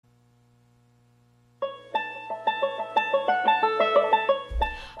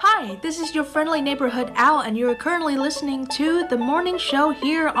Hi, this is your friendly neighborhood Al, and you're currently listening to The Morning Show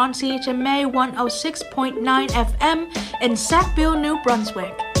here on CHMA 106.9 FM in Sackville, New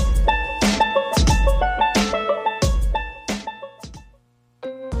Brunswick.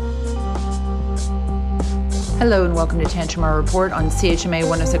 Hello and welcome to Tantramar Report on CHMA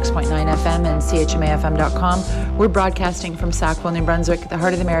 106.9 FM and CHMAFM.com. We're broadcasting from Sackville, New Brunswick, the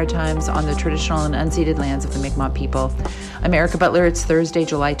heart of the Maritimes, on the traditional and unceded lands of the Mi'kmaq people. I'm Erica Butler. It's Thursday,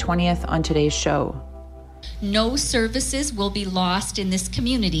 July 20th. On today's show, no services will be lost in this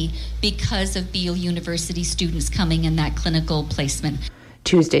community because of Beal University students coming in that clinical placement.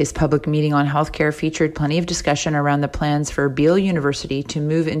 Tuesday's public meeting on healthcare featured plenty of discussion around the plans for Beal University to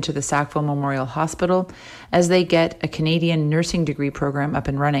move into the Sackville Memorial Hospital as they get a Canadian nursing degree program up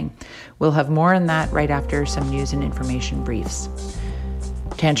and running. We'll have more on that right after some news and information briefs.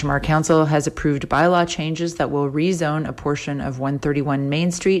 Tantramar Council has approved bylaw changes that will rezone a portion of 131 Main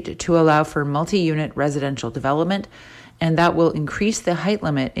Street to allow for multi-unit residential development, and that will increase the height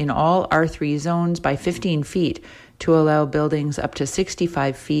limit in all R3 zones by 15 feet to allow buildings up to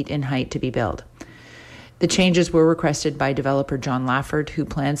 65 feet in height to be built. The changes were requested by developer John Lafford, who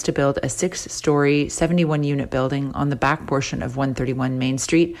plans to build a 6-story, 71-unit building on the back portion of 131 Main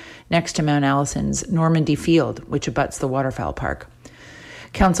Street next to Mount Allison's Normandy Field, which abuts the waterfowl park.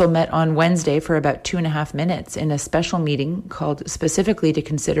 Council met on Wednesday for about 2.5 minutes in a special meeting called specifically to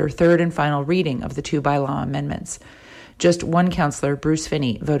consider third and final reading of the two bylaw amendments. Just one councillor, Bruce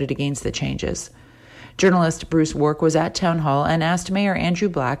Finney, voted against the changes. Journalist Bruce Wark was at Town Hall and asked Mayor Andrew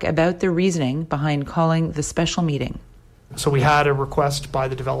Black about the reasoning behind calling the special meeting. So we had a request by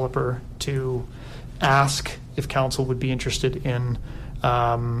the developer to ask if council would be interested in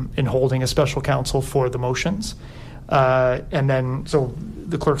holding a special council for the motions. And then, so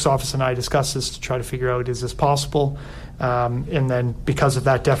the clerk's office and I discussed this to try to figure out, is this possible? And then because of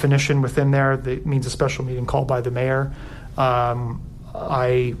that definition within there, that means a special meeting called by the mayor.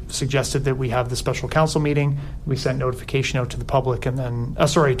 I suggested that we have the special council meeting. We sent notification out to the public and then,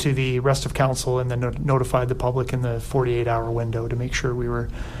 to the rest of council, and then notified the public in the 48-hour window to make sure we were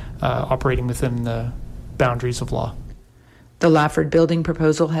operating within the boundaries of law. The Lafford building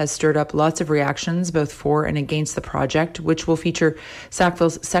proposal has stirred up lots of reactions, both for and against the project, which will feature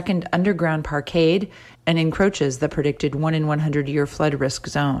Sackville's second underground parkade and encroaches the predicted 1 in 100-year flood risk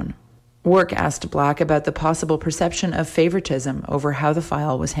zone. Wark asked Black about the possible perception of favoritism over how the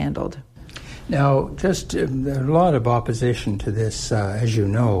file was handled. Now, just a lot of opposition to this, as you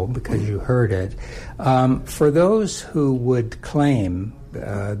know, because you heard it. For those who would claim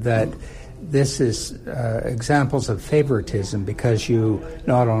that this is examples of favoritism because you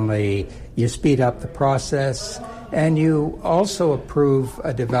not only you speed up the process and you also approve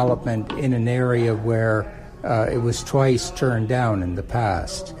a development in an area where it was twice turned down in the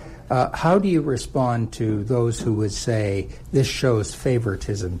past. How do you respond to those who would say this shows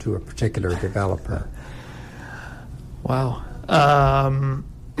favoritism to a particular developer? Wow.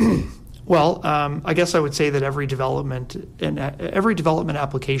 I guess I would say that every development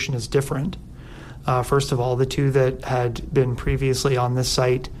application is different. First of all, the two that had been previously on this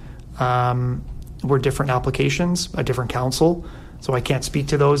site were different applications, a different council, so I can't speak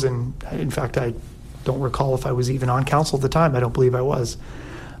to those. And in fact, I don't recall if I was even on council at the time. I don't believe I was.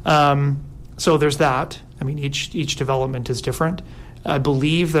 So there's that. I mean, each development is different. I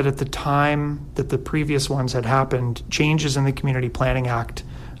believe that at the time that the previous ones had happened, changes in the Community Planning Act,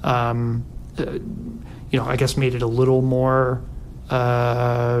 I guess made it a little more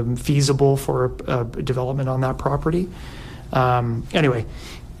feasible for a development on that property.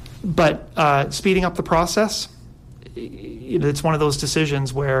 But speeding up the process, it's one of those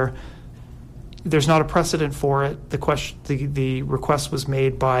decisions where there's not a precedent for it. The request was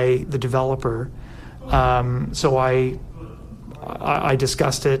made by the developer, so I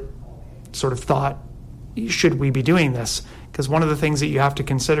discussed it. Sort of thought, should we be doing this? Because one of the things that you have to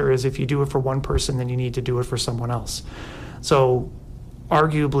consider is if you do it for one person, then you need to do it for someone else. So,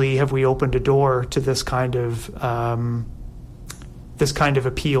 arguably, have we opened a door to this kind of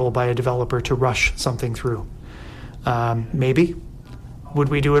appeal by a developer to rush something through? Maybe. Would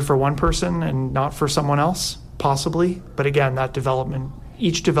we do it for one person and not for someone else? Possibly. But again,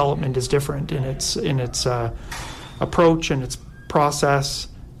 each development is different in its approach and its process.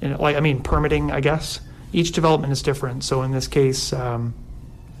 And permitting, I guess. Each development is different. So in this case, the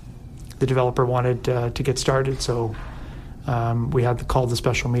developer wanted to get started, so we had to call the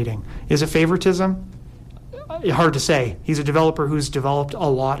special meeting. Is it favoritism? Hard to say. He's a developer who's developed a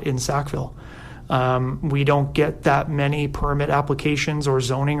lot in Sackville. We don't get that many permit applications or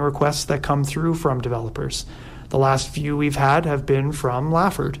zoning requests that come through from developers. The last few we've had have been from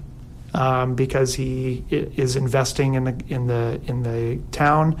Lafford. because he is investing in the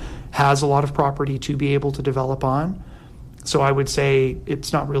town, has a lot of property to be able to develop on. So I would say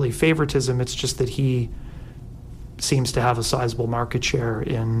it's not really favoritism, it's just that he seems to have a sizable market share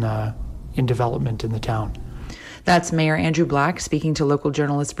in development in the town. That's Mayor Andrew Black speaking to local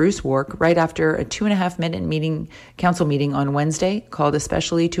journalist Bruce Wark right after a 2.5-minute council meeting on Wednesday, called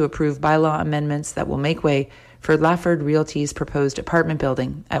especially to approve bylaw amendments that will make way for Lafford Realty's proposed apartment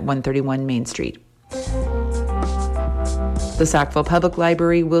building at 131 Main Street. The Sackville Public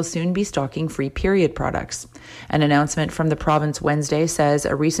Library will soon be stocking free period products. An announcement from the province Wednesday says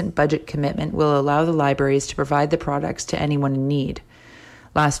a recent budget commitment will allow the libraries to provide the products to anyone in need.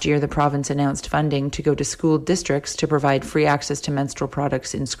 Last year, the province announced funding to go to school districts to provide free access to menstrual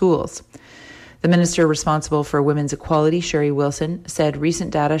products in schools. The minister responsible for women's equality, Sherry Wilson, said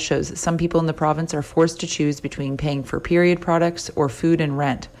recent data shows that some people in the province are forced to choose between paying for period products or food and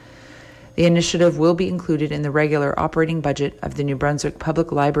rent. The initiative will be included in the regular operating budget of the New Brunswick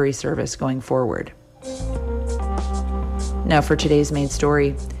Public Library Service going forward. Now for today's main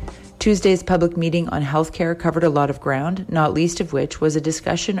story. Tuesday's public meeting on healthcare covered a lot of ground, not least of which was a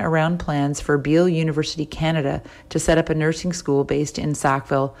discussion around plans for Beal University Canada to set up a nursing school based in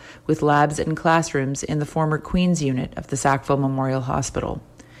Sackville with labs and classrooms in the former Queen's unit of the Sackville Memorial Hospital.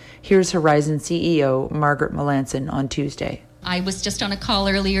 Here's Horizon CEO Margaret Melanson on Tuesday. I was just on a call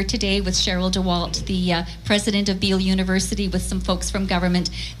earlier today with Cheryl DeWalt, the president of Beal University, with some folks from government.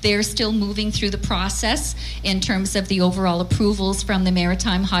 They're still moving through the process in terms of the overall approvals from the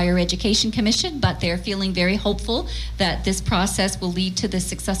Maritime Higher Education Commission, but they're feeling very hopeful that this process will lead to the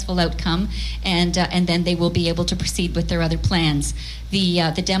successful outcome, and then they will be able to proceed with their other plans.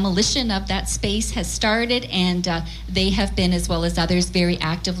 The demolition of that space has started, and they have been, as well as others, very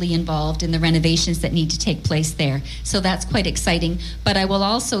actively involved in the renovations that need to take place there. So that's quite exciting. But I will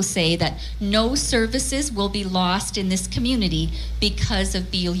also say that no services will be lost in this community because of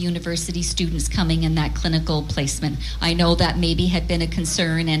Beal University students coming in that clinical placement. I know that maybe had been a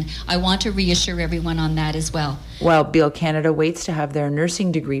concern, and I want to reassure everyone on that as well. While Beal Canada waits to have their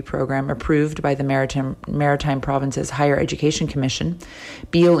nursing degree program approved by the Maritime Province's Higher Education Commission,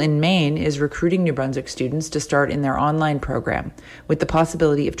 Beal in Maine is recruiting New Brunswick students to start in their online program, with the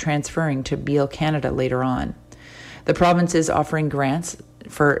possibility of transferring to Beal Canada later on. The province is offering grants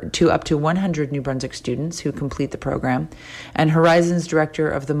to up to 100 New Brunswick students who complete the program, and Horizon's director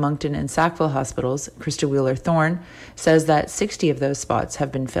of the Moncton and Sackville hospitals, Krista Wheeler-Thorne, says that 60 of those spots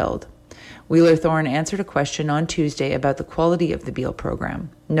have been filled. Wheeler-Thorne answered a question on Tuesday about the quality of the Beal program,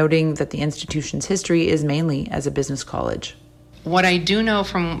 noting that the institution's history is mainly as a business college. What I do know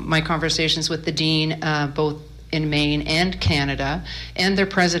from my conversations with the dean, both in Maine and Canada, and their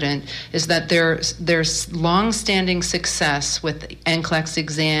president, is that there's long-standing success with NCLEX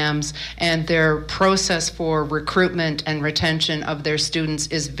exams, and their process for recruitment and retention of their students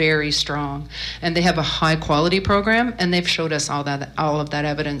is very strong. And they have a high-quality program, and they've showed us all of that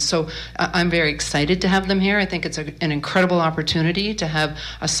evidence. So I'm very excited to have them here. I think it's an incredible opportunity to have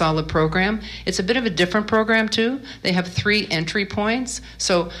a solid program. It's a bit of a different program, too. They have 3 entry points,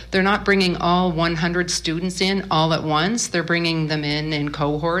 so they're not bringing all 100 students in all at once. They're bringing them in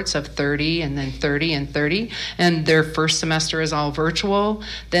cohorts of 30 and then 30 and 30, and their first semester is all virtual.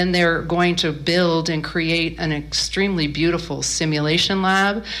 Then they're going to build and create an extremely beautiful simulation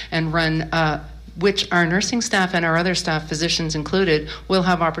lab and run which our nursing staff and our other staff, physicians included, will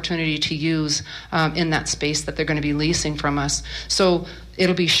have opportunity to use in that space that they're going to be leasing from us. So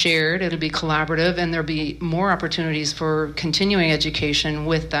it'll be shared, it'll be collaborative, and there'll be more opportunities for continuing education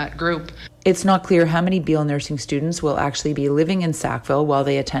with that group. It's not clear how many Beal nursing students will actually be living in Sackville while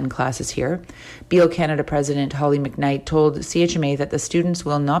they attend classes here. Beal Canada President Holly McKnight told CHMA that the students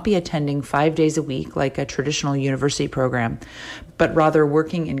will not be attending 5 days a week like a traditional university program, but rather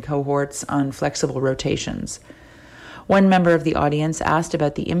working in cohorts on flexible rotations. One member of the audience asked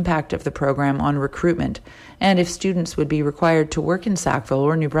about the impact of the program on recruitment and if students would be required to work in Sackville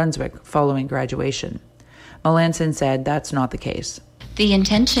or New Brunswick following graduation. Melanson said that's not the case. The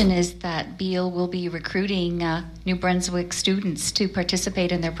intention is that Beal will be recruiting New Brunswick students to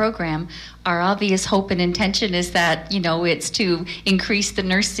participate in their program. Our obvious hope and intention is that, it's to increase the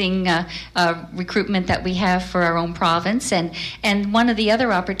nursing recruitment that we have for our own province. And one of the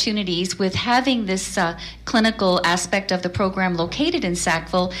other opportunities with having this clinical aspect of the program located in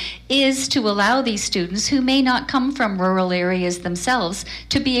Sackville is to allow these students who may not come from rural areas themselves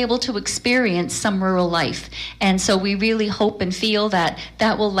to be able to experience some rural life. And so we really hope and feel that but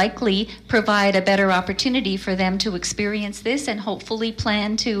that will likely provide a better opportunity for them to experience this and hopefully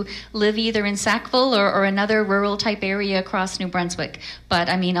plan to live either in Sackville or another rural type area across New Brunswick. But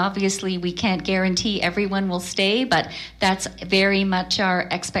I mean, obviously we can't guarantee everyone will stay, but that's very much our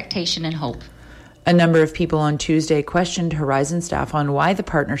expectation and hope. A number of people on Tuesday questioned Horizon staff on why the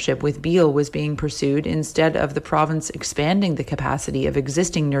partnership with Beal was being pursued instead of the province expanding the capacity of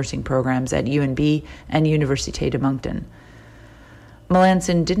existing nursing programs at UNB and Université de Moncton.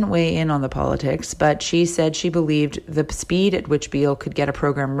 Melanson didn't weigh in on the politics, but she said she believed the speed at which Beal could get a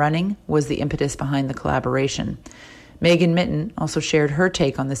program running was the impetus behind the collaboration. Megan Mitten also shared her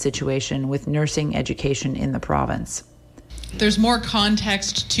take on the situation with nursing education in the province. There's more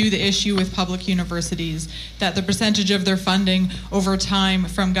context to the issue with public universities, that the percentage of their funding over time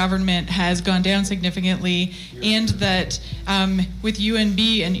from government has gone down significantly, and that with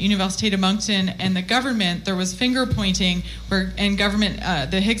UNB and Université de Moncton and the government, there was finger pointing and government,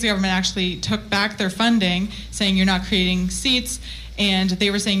 the Higgs government actually took back their funding, saying you're not creating seats, and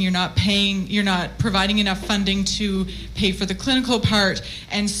they were saying you're not providing enough funding to pay for the clinical part,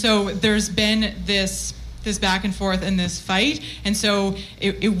 and so there's been this back and forth and this fight, and so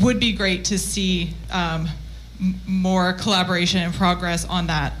it would be great to see more collaboration and progress on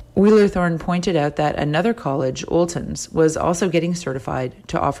that. Wheeler-Thorne pointed out that another college, Oltons, was also getting certified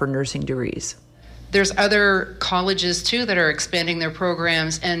to offer nursing degrees. There's other colleges, too, that are expanding their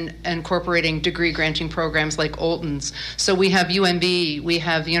programs and incorporating degree-granting programs like Oltons. So we have UNB, we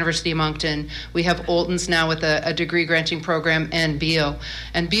have University of Moncton, we have Oltons now with a degree-granting program, and Beal.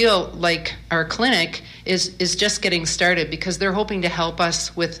 And Beal, like our clinic, is just getting started because they're hoping to help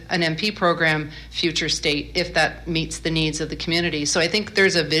us with an MP program, future state, if that meets the needs of the community. So I think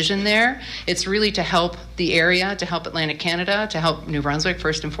there's a vision there. It's really to help the area, to help Atlantic Canada, to help New Brunswick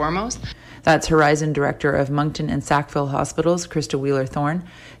first and foremost. That's Horizon Director of Moncton and Sackville Hospitals, Krista Wheeler-Thorne,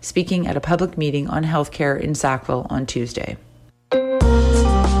 speaking at a public meeting on healthcare in Sackville on Tuesday.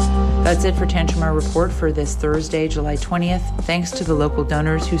 That's it for Tantramar Report for this Thursday, July 20th. Thanks to the local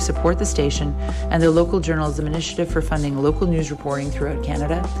donors who support the station and the Local Journalism Initiative for funding local news reporting throughout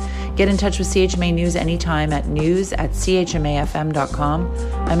Canada. Get in touch with CHMA News anytime at news@chmafm.com.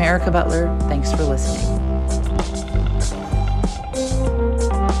 I'm Erica Butler. Thanks for listening.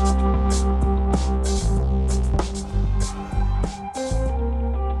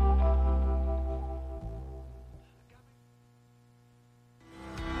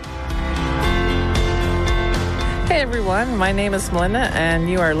 Hey everyone, my name is Melinda and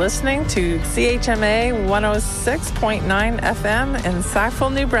you are listening to CHMA 106.9 FM in Sackville,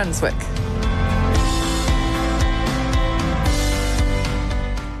 New Brunswick.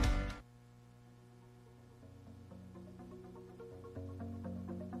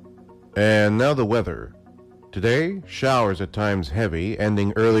 And now the weather. Today, showers at times heavy,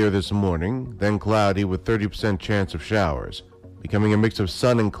 ending earlier this morning, then cloudy with 30% chance of showers, becoming a mix of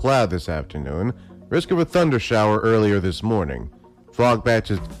sun and cloud this afternoon. Risk of a thunder shower earlier this morning. Fog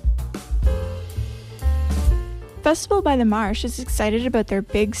patches. Festival by the Marsh is excited about their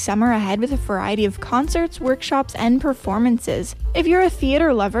big summer ahead with a variety of concerts, workshops, and performances. If you're a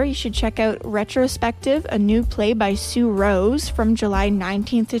theater lover, you should check out Retrospective, a new play by Sue Rose, from July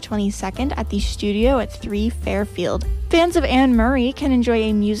 19th to 22nd at the Studio at 3 Fairfield. Fans of Anne Murray can enjoy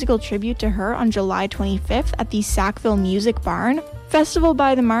a musical tribute to her on July 25th at the Sackville Music Barn. Festival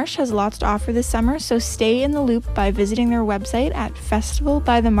by the Marsh has lots to offer this summer, so stay in the loop by visiting their website at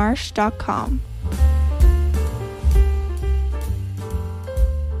festivalbythemarsh.com.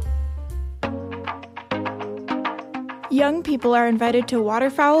 Young people are invited to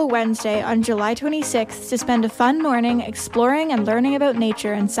Waterfowl Wednesday on July 26th to spend a fun morning exploring and learning about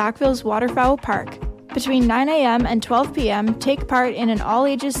nature in Sackville's Waterfowl Park. Between 9 a.m. and 12 p.m., take part in an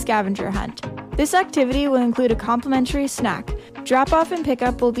all-ages scavenger hunt. This activity will include a complimentary snack. Drop-off and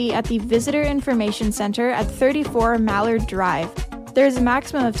pickup will be at the Visitor Information Center at 34 Mallard Drive. There is a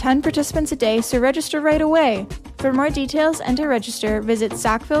maximum of 10 participants a day, so register right away. For more details and to register, visit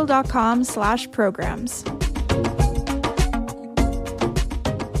sackville.com/programs.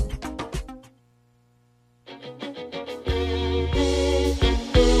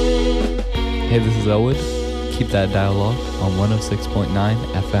 Hey, this is Elwood. Keep that dialogue on 106.9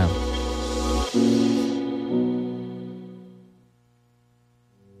 FM.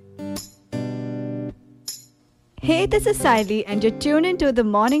 Hey, this is Siley, and you're tuned into the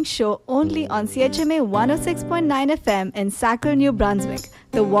morning show only on CHMA 106.9 FM in Sackville, New Brunswick,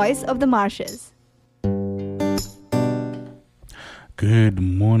 the voice of the marshes. Good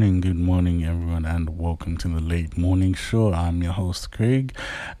morning, everyone, and welcome to the Late Morning Show. I'm your host, Craig.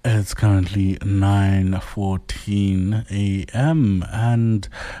 It's currently 9:14 a.m. and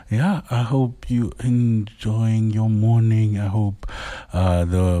yeah, I hope you enjoying your morning. I hope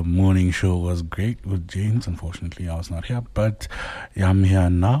the morning show was great with James. Unfortunately, I was not here, but yeah, I'm here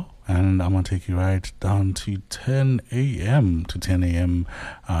now. And I'm going to take you right down to 10 a.m. To 10 a.m.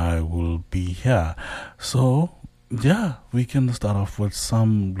 I will be here. So, yeah, we can start off with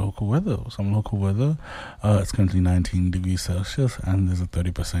some local weather. It's currently 19 degrees Celsius and there's a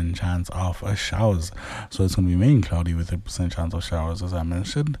 30% chance of showers. So it's going to be mainly cloudy with a 30% chance of showers, as I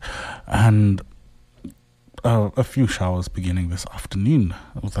mentioned. And a few showers beginning this afternoon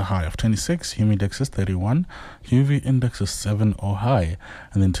with a high of 26, humidex is 31, UV index is 7 or high.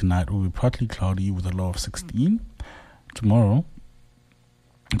 And then tonight will be partly cloudy with a low of 16. Tomorrow,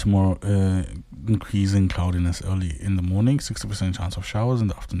 increasing cloudiness early in the morning, 60% chance of showers in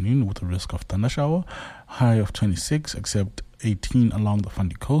the afternoon with a risk of thunder shower, high of 26 except 18 along the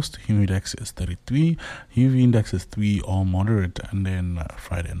Fundy coast, humidex is 33, UV index is 3 or moderate. And then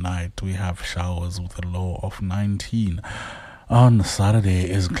Friday night we have showers with a low of 19. On Saturday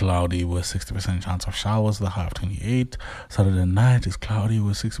is cloudy with 60% chance of showers with a high of 28. Saturday night is cloudy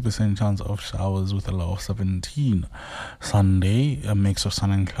with 60% chance of showers with a low of 17. Sunday, a mix of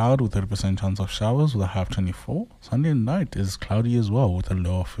sun and cloud with 30% chance of showers with a high of 24. Sunday night is cloudy as well with a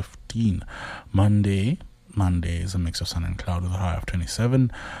low of 15. Monday is a mix of sun and cloud with a high of 27.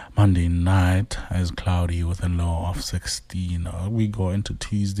 Monday night is cloudy with a low of 16. We go into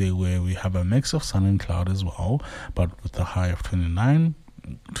Tuesday where we have a mix of sun and cloud as well, but with a high of 29.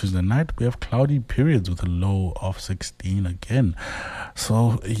 Tuesday night we have cloudy periods with a low of 16 again.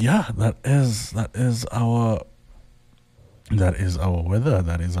 So yeah, that is our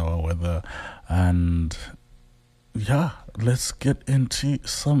weather. And yeah, let's get into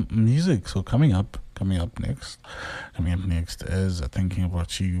some music. So coming up next is Thinking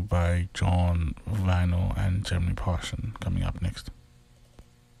About You by John Vinyl and Jeremy Parsons. Coming up next.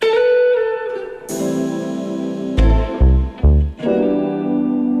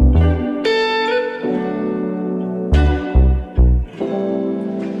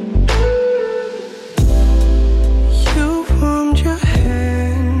 You warmed your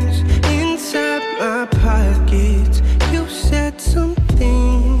hands inside my pockets. You said some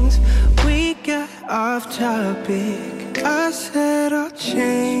things we got off topic. I said I'll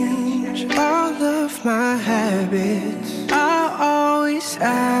change all of my habits. I always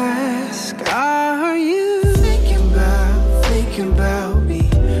ask, are you thinking about me?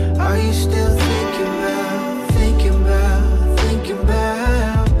 Are you still thinking about?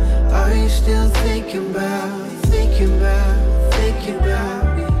 Are you still thinking about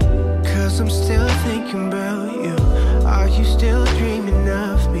me? 'Cause I'm still thinking about you. Are you still dreaming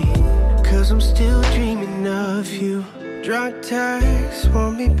of me? 'Cause I'm still dreaming of you. Drunk text,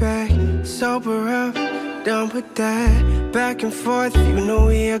 want me back. Sober up, done with that. Back and forth, you know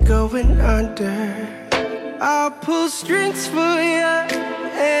we are going under. I'll pull strings for ya,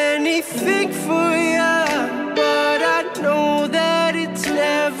 anything for ya. But I know that it's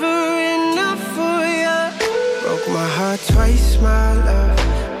never enough for ya. Broke my heart twice, my love.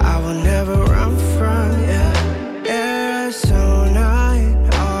 I will never run from ya. Arizona in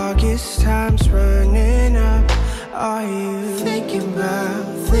August, time's running up. Are you thinking about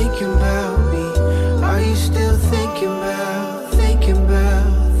me? Are you still thinking about?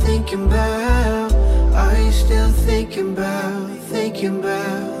 Are you still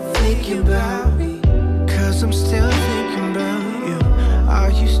thinking about me? 'Cause I'm still thinking about you.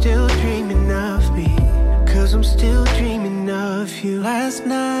 Are you still dreaming of me? 'Cause I'm still dreaming of you. Last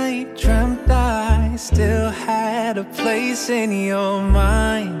night dreamt I still had a place in your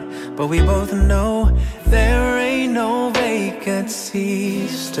mind, but we both know there ain't no vacancy.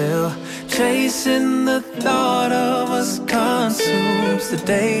 Still chasing the thought of us consumes the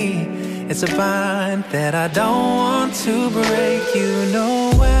day. It's a bind that I don't want to break. You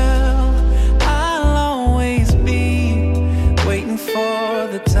know well I'll always be waiting for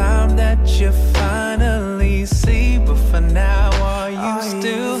the time that you finally see. But for now, are you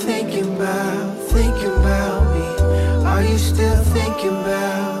still thinking about me? Are you still thinking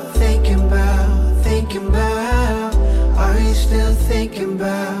about? Are you still thinking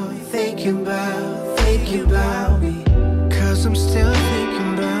about me? 'Cause I'm still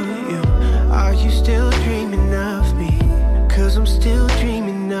thinking about you. Are you still dreaming of me? 'Cause I'm still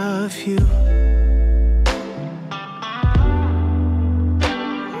dreaming of you.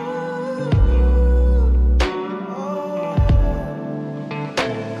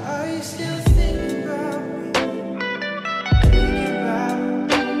 Are you still thinking about me?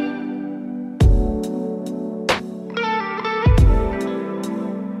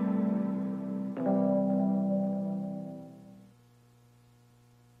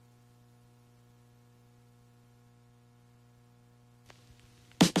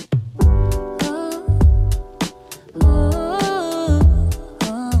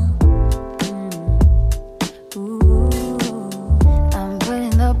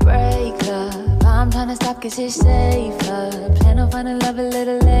 love a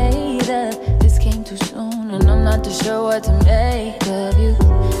little later. This came too soon, and I'm not too sure what to make of you.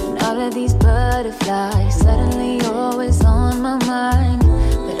 And all of these butterflies suddenly always on my mind.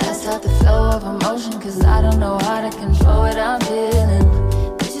 But I stop the flow of emotion, cause I don't know how to control what I'm feeling.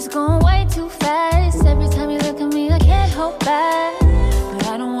 It's just going way too fast. Every time you look at me, I can't hold back. But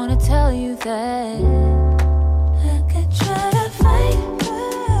I don't wanna tell you that. I could try to fight.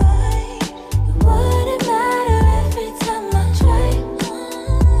 It wouldn't matter every time I try.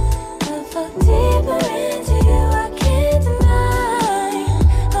 I fall deeper into you, I can't deny.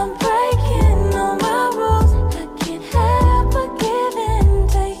 I'm breaking all my rules. I can't help but give in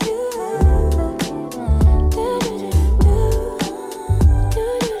to you.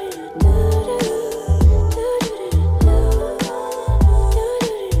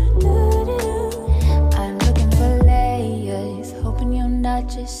 I'm looking for layers, hoping you're not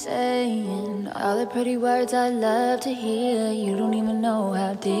just saying all the pretty words I love to hear. You don't even know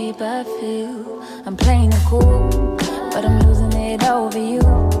how deep I feel. I'm playing it cool, but I'm losing it over you.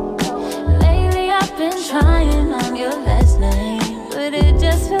 Lately I've been trying on your last name, but it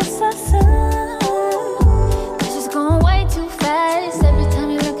just feels so soon. It's just going way too fast. Every time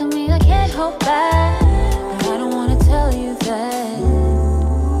you look at me, I can't hold back. But I don't wanna tell you that.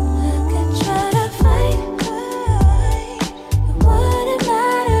 I could try to fight. It wouldn't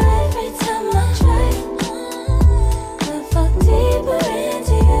matter every time I try. I fall deeper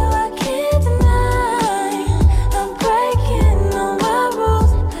into you, I can't deny. I'm breaking all my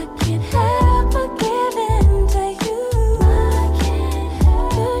rules. I can't help but give in to you. I can't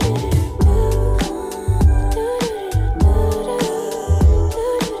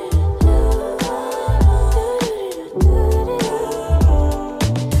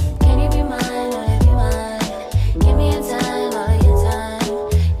Can you be mine, wanna be mine? Give me a time, all of your time.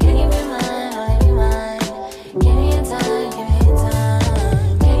 Can you be mine, wanna be mine? Give me a time, give me a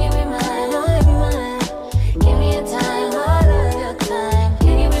time. Can you be mine, wanna be mine? Give me a time, all of your time.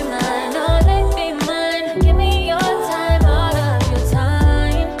 Can you be mine, wanna be mine? Give me your time, all of your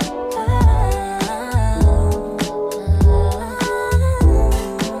time.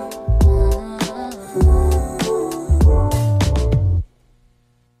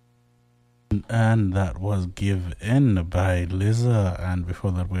 And that was Give In by Liza, and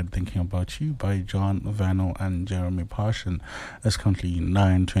before that we're Thinking About You by John Vano and Jeremy Parshan. It's currently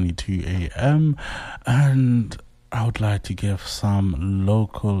 9:22 a.m. and I would like to give some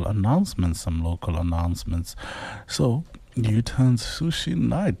local announcements. So, U-Turn's Sushi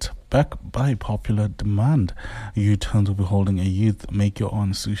Night, back by popular demand. U-Turns will be holding a youth make your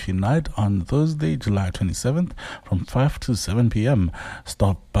own sushi night on Thursday, July 27th from 5 to 7 p.m.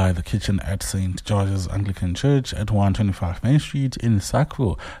 Stop by the kitchen at St. George's Anglican Church at 125 Main Street in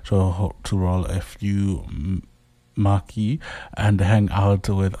Sackville to roll a few marquee and hang out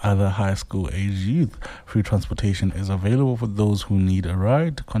with other high school age youth. Free transportation is available for those who need a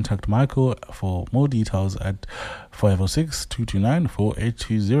ride. Contact Michael for more details at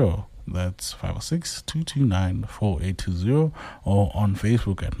 506-229-4820. That's 506-229-4820, or on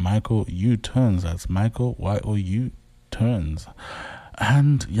Facebook at Michael U Turns. That's Michael YOU Turns.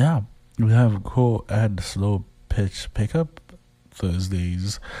 And yeah, we have co-ed slow pitch pickup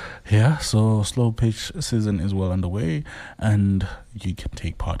Thursdays here, so slow pitch season is well underway, and you can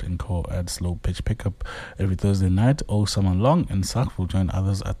take part in co-ed slow pitch pickup every Thursday night all summer long in Sackville. Join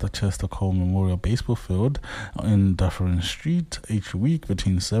others at the Chester Cole Memorial Baseball Field in Dufferin Street each week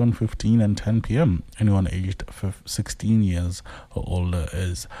between 7:15 and 10 p.m. Anyone aged 16 years or older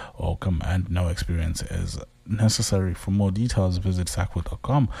is welcome, and no experience is necessary. For more details, visit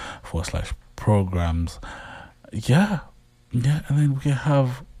sackville.com/programs. Yeah, and then we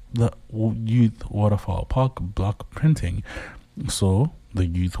have the Youth Waterfall Park block printing. So, the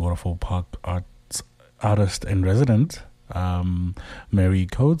Youth Waterfall Park artist in resident, Mary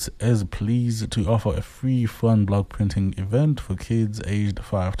Coates, is pleased to offer a free fun block printing event for kids aged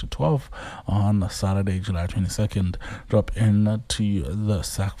 5 to 12 on Saturday, July 22nd. Drop in to the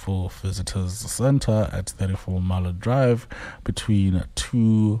Sackville Visitors Center at 34 Mallard Drive between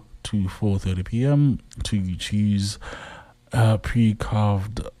 2 to 4:30 p.m. to choose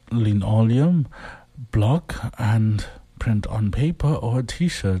pre-carved linoleum block and print on paper or a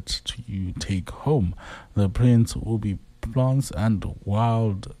t-shirt to take home. The prints will be plants and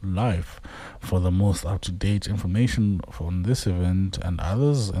wildlife. For the most up-to-date information on this event and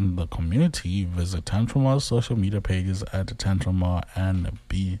others in the community, visit Tantramar's social media pages at Tantramar and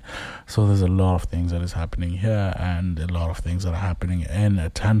B. So there's a lot of things that is happening here and a lot of things that are happening in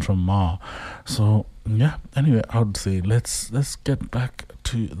Tantramar. So yeah, anyway, I would say let's get back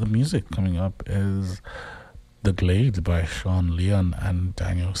to the music. Coming up is The Glade by Sean Leon and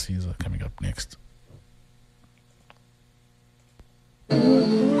Daniel Caesar coming up next.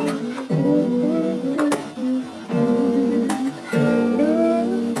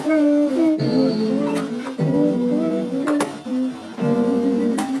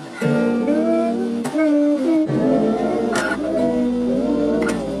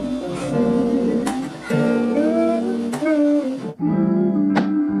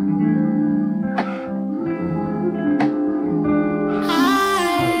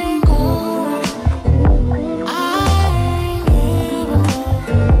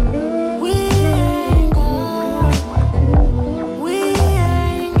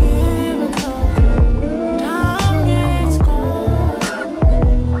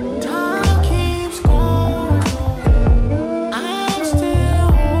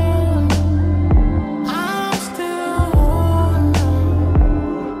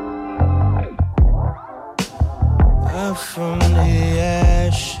 From the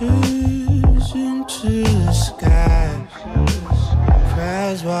ashes into the sky,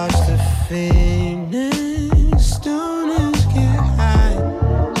 prayers watch the fade.